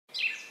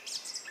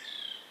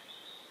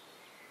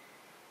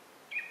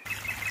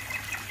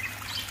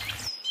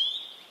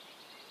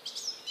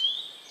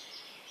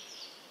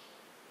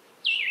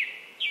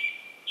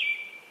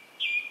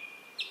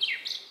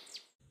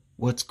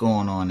What's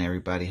going on,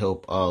 everybody?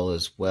 Hope all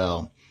is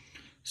well.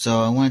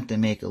 So I wanted to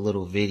make a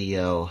little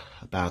video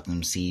about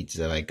them seeds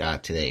that I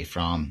got today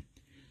from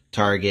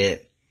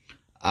Target.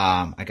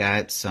 I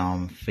got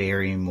some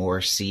Ferry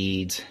Morse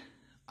Seeds.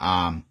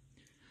 I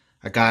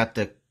got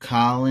the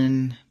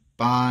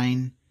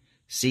Columbine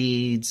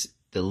seeds,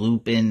 the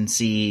Lupin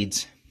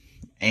seeds,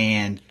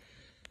 and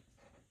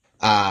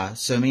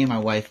so me and my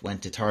wife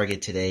went to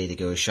Target today to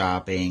go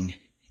shopping,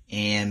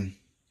 and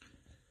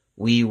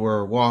we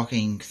were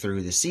walking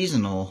through the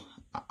seasonal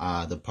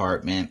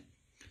department,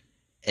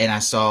 and I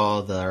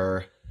saw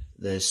the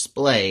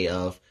display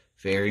of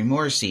Ferry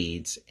Morse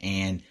Seeds,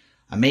 and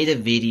I made a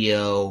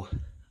video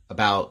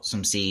about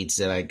some seeds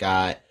that I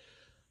got,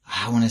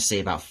 I want to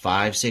say about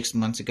 5-6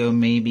 months ago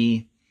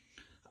maybe,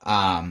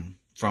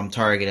 from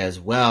Target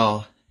as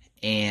well.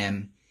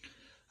 And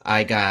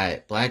I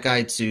got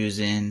Black-Eyed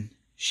Susan,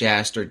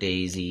 Shasta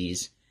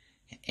Daisies,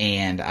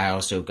 and I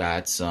also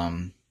got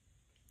some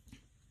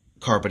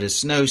Carpet of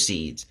Snow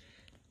seeds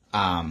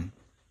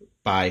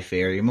by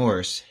Ferry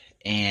Morse.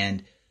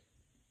 And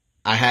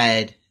I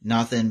had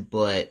nothing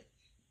but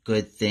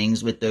good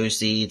things with those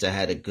seeds. I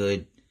had a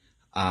good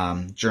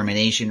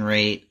germination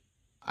rate.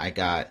 I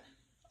got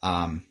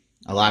a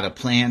lot of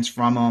plants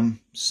from them.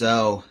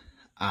 So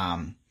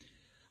I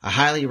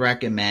highly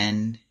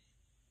recommend,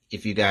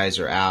 if you guys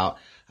are out.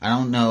 I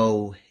don't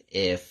know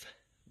if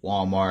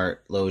Walmart,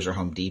 Lowe's, or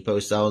Home Depot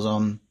sells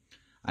them.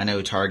 I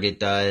know Target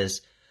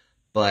does.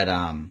 But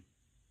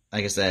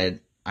like I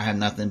said, I have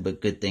nothing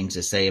but good things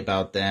to say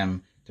about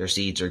them. Their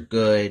seeds are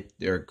good.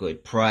 They're a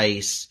good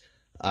price.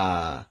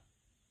 I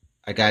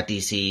got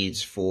these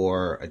seeds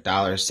for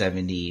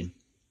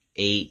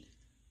 $1.78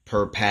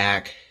 per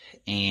pack.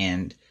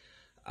 And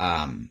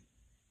like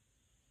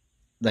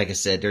I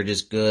said, they're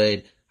just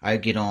good. I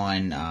get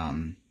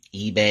on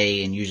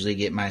eBay and usually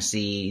get my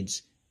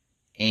seeds.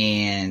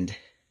 And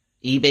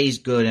eBay's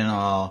good and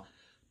all,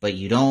 but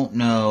you don't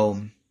know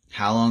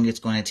how long it's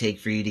going to take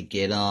for you to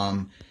get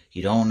them.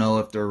 You don't know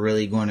if they're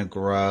really going to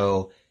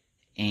grow.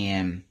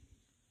 And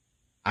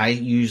I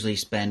usually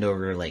spend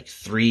over like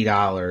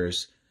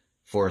 $3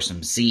 for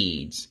some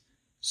seeds.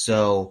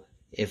 So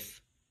if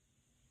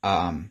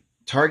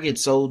Target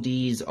sold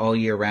these all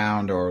year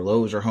round, or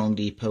Lowe's or Home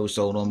Depot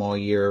sold them all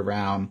year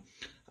round,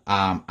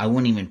 I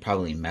wouldn't even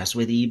probably mess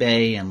with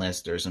eBay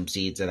unless there's some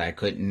seeds that I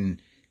couldn't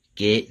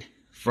get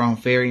from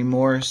Ferry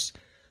Morse.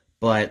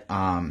 But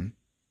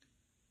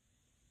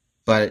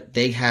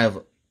they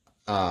have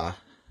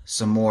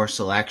some more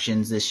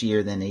selections this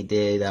year than they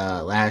did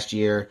last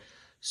year.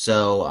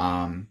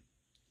 So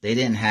they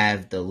didn't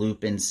have the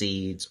Lupin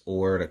seeds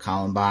or the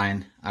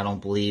Columbine, I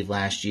don't believe,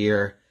 last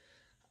year.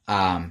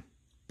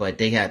 But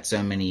they got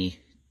so many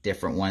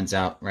different ones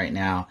out right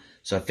now.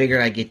 So I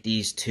figured I'd get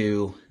these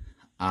two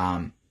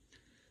for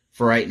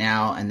right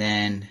now, and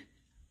then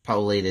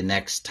probably the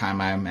next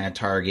time I'm at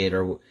Target,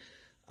 or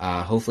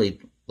hopefully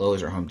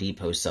Lowe's or Home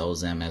Depot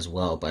sells them as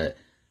well. But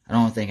I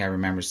don't think I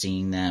remember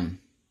seeing them,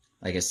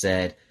 like I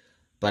said.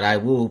 But I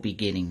will be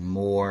getting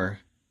more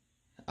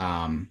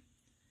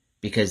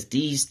because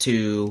these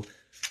two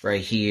right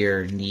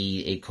here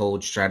need a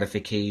cold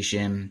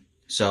stratification.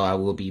 So I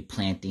will be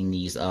planting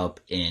these up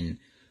in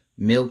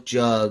milk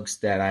jugs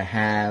that I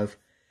have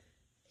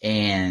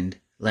and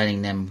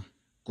letting them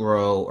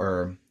grow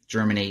or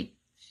germinate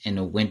in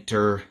the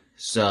winter.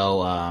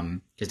 So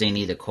because they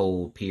need a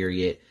cold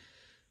period.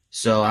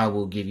 So I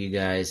will give you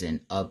guys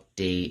an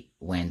update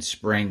when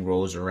spring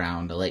rolls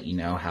around to let you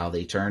know how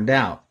they turned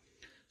out.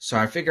 So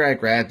I figured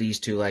I'd grab these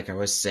two, like I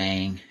was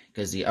saying,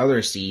 because the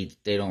other seeds,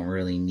 they don't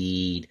really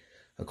need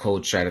a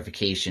cold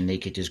stratification. They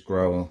could just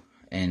grow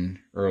in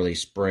early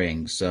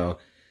spring. So,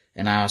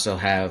 and I also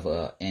have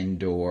an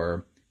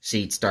indoor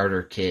seed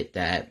starter kit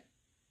that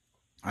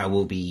I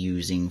will be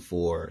using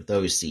for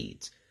those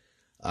seeds.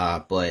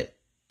 But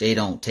they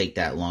don't take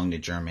that long to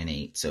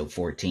germinate, so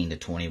 14 to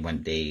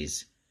 21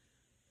 days.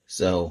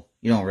 So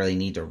you don't really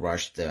need to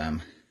rush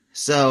them.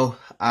 So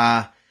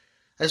I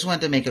just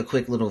wanted to make a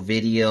quick little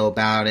video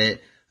about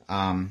it.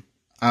 I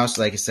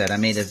also, like I said, I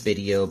made a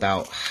video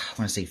about, I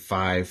want to say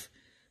 5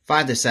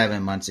 to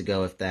 7 months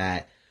ago, if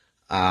that.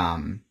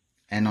 And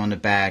on the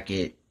back,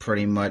 it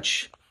pretty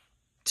much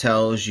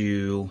tells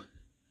you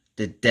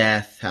the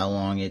depth, how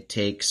long it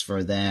takes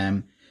for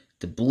them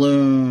to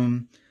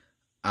bloom,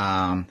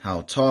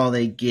 how tall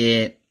they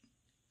get.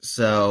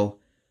 So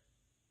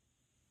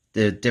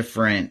the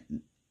different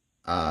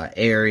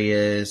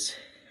areas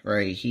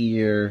right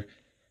here,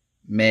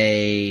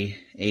 May,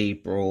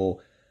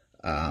 April,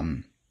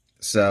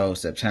 so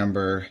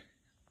September.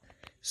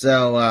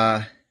 So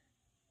I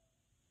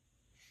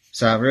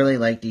really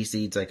like these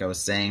seeds, like I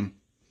was saying.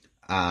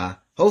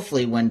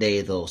 Hopefully one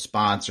day they'll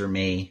sponsor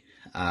me,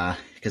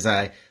 because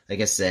like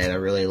I said, I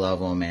really love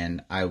them,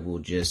 and I will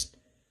just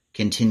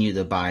continue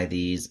to buy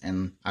these,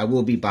 and I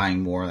will be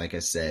buying more, like I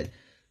said.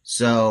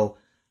 So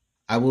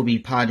I will be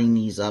potting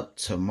these up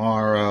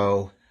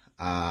tomorrow.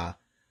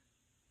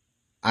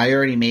 I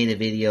already made a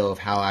video of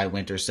how I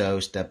winter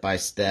sow step by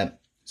step.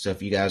 So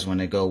if you guys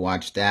want to go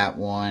watch that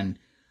one,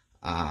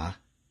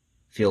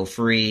 feel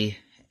free.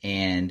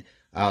 And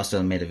I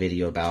also made a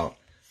video about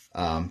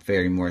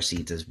Ferry Morse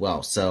Seeds as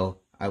well. So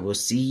I will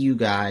see you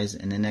guys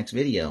in the next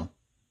video.